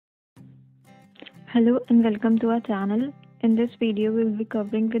Hello and welcome to our channel. In this video, we will be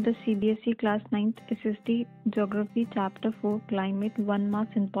covering with the CBSE Class 9th SST Geography Chapter 4 Climate 1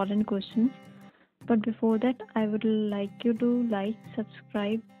 Marks Important Questions. But before that, I would like you to like,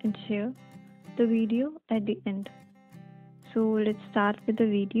 subscribe and share the video at the end. So let's start with the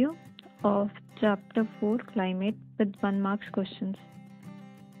video of Chapter 4 Climate with 1 Marks Questions.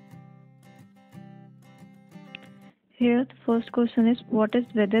 Here, the first question is, what is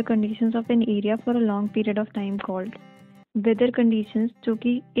weather conditions of an area for a long period of time called? Weather conditions जो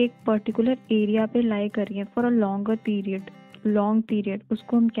कि एक particular area पे लाई कर रही है for a long period,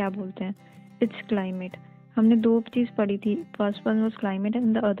 उसको हम क्या बोलते हैं? It's climate. हमने दो चीज़ पढ़ी थी, first one was climate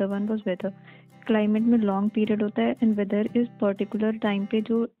and the other one was weather. Climate में लॉन्ग पीरियड होता है and weather is particular time पे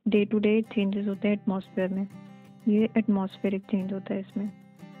जो डे टू डे चेंजेस होते हैं एटमॉस्फेयर में. ये एटमॉस्फेरिक चेंज होता है इसमें.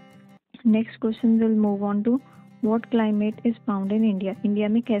 Next question will move on to what climate is found in India. India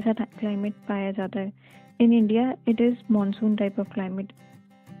में कैसा क्लाइमेट पाया जाता है? In India, it is monsoon type of climate.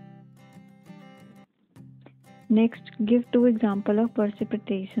 Next, give two examples of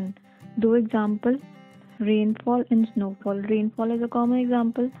precipitation. दो example, rainfall and snowfall. Rainfall is a common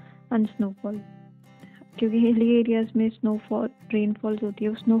example and snowfall. क्योंकि hilly areas में rainfalls होती है,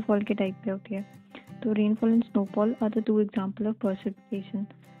 वो snowfall के type पे होती है. तो rainfall and snowfall are the two examples of precipitation.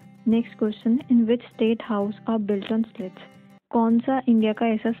 Next question, in which state house are built on slits? कौन सा इंडिया का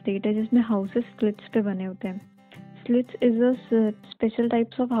ऐसा स्टेट है जिसमें हाउसेस स्लिट्स पे बने होते हैं? Slits is a special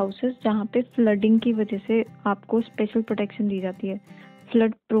types of houses जहाँ पे फ्लडिंग की वजह से आपको स्पेशल प्रोटेक्शन दी जाती है.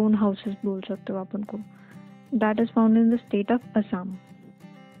 फ्लड प्रोन हाउसेस बोल सकते हो आप उनको. That is found in the state of Assam.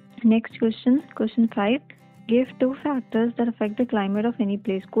 Next question 5, give two factors that affect the climate of any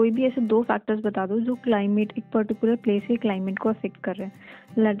place. कोई भी ऐसे दो फैक्टर्स बता दो जो क्लाइमेट, एक पर्टिकुलर प्लेस के क्लाइमेट को अफेक्ट कर रहे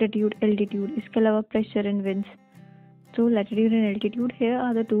हैं. लैटिट्यूड, एल्टीट्यूड, इसके अलावा pressure and winds. So latitude and altitude, here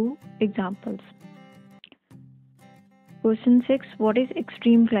are the two examples. Question 6, what is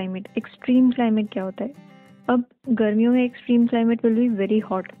extreme climate? Extreme climate क्या होता है? अब गर्मियों में extreme climate will be very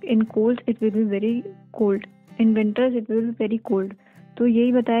hot. In cold it will be very cold. In winters it will be very cold. तो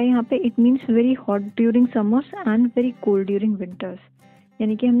यही बताया यहाँ पे, it means very hot during summers and very cold during winters.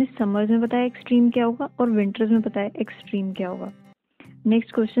 यानी कि हमने summers में बताया extreme क्या होगा और winters में बताया extreme क्या होगा.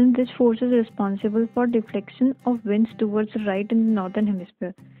 Next question, which force is responsible for deflection of winds towards the right in the northern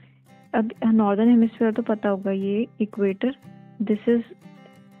hemisphere? अब northern hemisphere तो पता होगा, ये equator. This is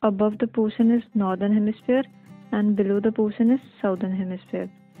above the portion is northern hemisphere and below the portion is southern hemisphere.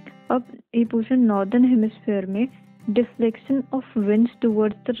 अब ये portion northern hemisphere में deflection of winds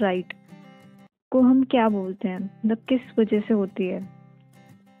towards the right को हम क्या बोलते हैं? मतलब किस वजह से होती है?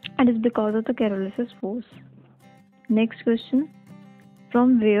 It is because of the Coriolis force. Next question,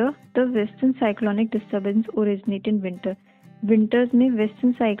 from where the western cyclonic disturbance originate in winter? Winters में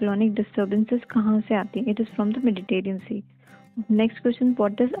western cyclonic disturbances कहाँ से आती हैं? It is from the Mediterranean Sea. Next question,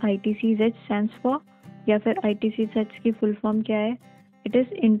 what does ITCZ stands for? या फिर ITCZ की full form क्या है? It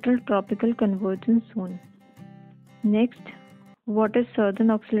is Intertropical Convergence Zone. Next, what is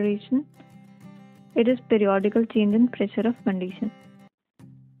southern acceleration? It is periodical change in pressure of condition.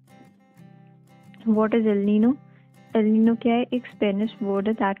 What is El Nino? El Nino क्या है? एक Spanish word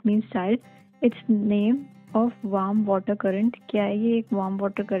है that means child. It's name of warm water current. क्या है ये? एक warm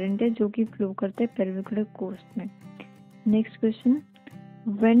water current है जो कि फ्लो करते हैं पेरिविकुलर कोस्ट में. Next question,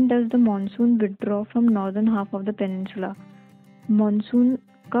 when does the monsoon withdraw from northern half of the peninsula? Monsoon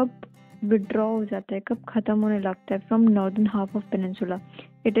कब विड्रॉ हो जाता है, कब खत्म होने लगता है from northern half of peninsula?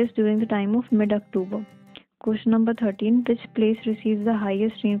 It is during the time of mid October. Question number 13, which place receives the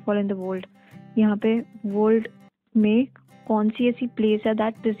highest rainfall in the world? यहाँ पे वर्ल्ड में कौन सी ऐसी प्लेस है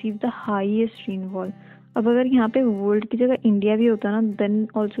that receive the highest rainfall? अब अगर यहाँ पे वर्ल्ड की जगह इंडिया भी होता ना, then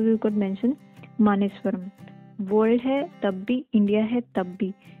also we could mention मानेसवरम. World है तब भी, इंडिया है तब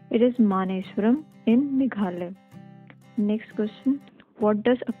भी. It is मानेसवरम in Meghalaya. Next question, what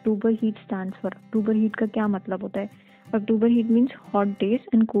does October heat stands for? October heat का क्या मतलब होता है? अक्टूबर heat means hot days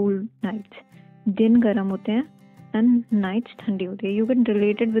and cool nights. दिन गर्म होते हैं एंड नाइट्स ठंडी होती है. You can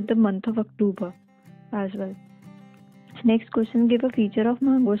relate it with the month of October as well. Next question, give a feature of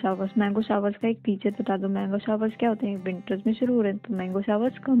mango showers. Mango showers का एक फीचर बता दो. मैंगो शावर्स क्या होते हैं? विंटर्स में शुरू हो रहे हैं तो mango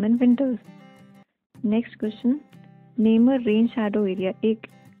showers come in winters. Next question, name a rain shadow area. एक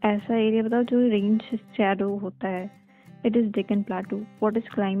ऐसा एरिया बताओ जो रेन शैडो होता है. It is Deccan प्लेटू. What is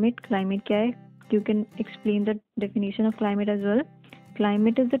climate? Climate क्या है? You can explain the definition of climate as well.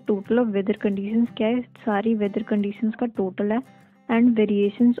 Climate is the total of weather conditions. क्या है? सारी वेदर कंडीशंस का टोटल है and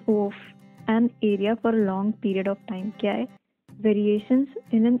variations of an area for a long period of time. क्या है? variations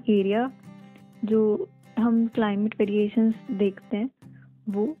in an area. जो हम climate variations देखते हैं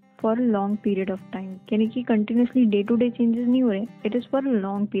वो for a long period of time, यानी कि continuously day to day changes नहीं हो रहे, it is for a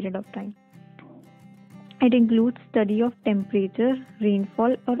long period of time. It includes study of temperature,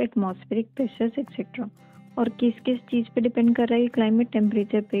 rainfall और एटमॉस्फेरिक प्रेशर्स एक्सेट्रा. और किस किस चीज़ पे डिपेंड कर रहा है ये क्लाइमेट?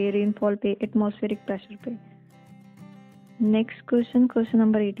 टेम्परेचर पे, रेनफॉल पे, एटमॉस्फेरिक प्रेशर पे. Next question, question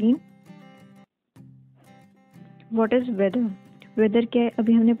number 18. What is whether? Weather क्या है?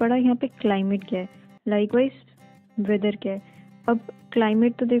 अभी हमने पढ़ा यहाँ पे क्लाइमेट क्या है, लाइकवाइज वेदर क्या है. अब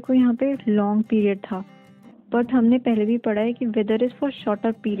क्लाइमेट तो देखो यहाँ पे लॉन्ग पीरियड था, बट हमने पहले भी पढ़ा है कि weather is for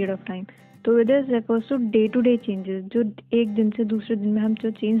shorter period of time. तो weather refers to day to day changes, जो एक दिन से दूसरे दिन में हम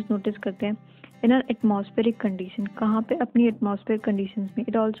जो चेंज नोटिस करते हैं इन आर एटमॉस्फेरिक कंडीशन. कहाँ पे? अपनी एटमॉस्फेरिक कंडीशंस में.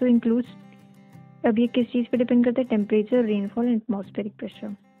 इट ऑल्सो इंक्लूड्स, अब ये किस चीज़ पे डिपेंड करता है? Temperature, rainfall and atmospheric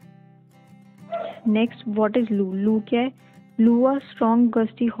pressure. Next, what is लू? लू क्या है? लू are strong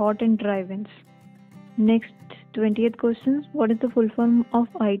gusty hot and dry winds. Next 20th question, what is the full form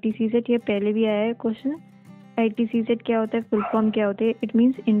of ITCZ? ये पहले भी आया है क्वेश्चन. ITCZ क्या होता है, फुल फॉर्म क्या होता है? It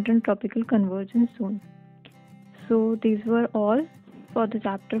means inter tropical convergence zone. So these were all for the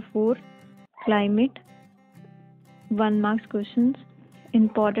chapter 4 climate. 1 marks questions,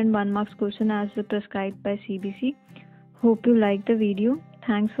 important 1 marks question as prescribed by CBSE. Hope you like the video.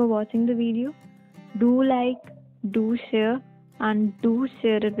 Thanks for watching the video. Do like, do share, and do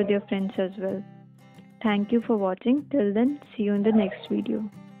share it with your friends as well. Thank you for watching. Till then, see you in the next video.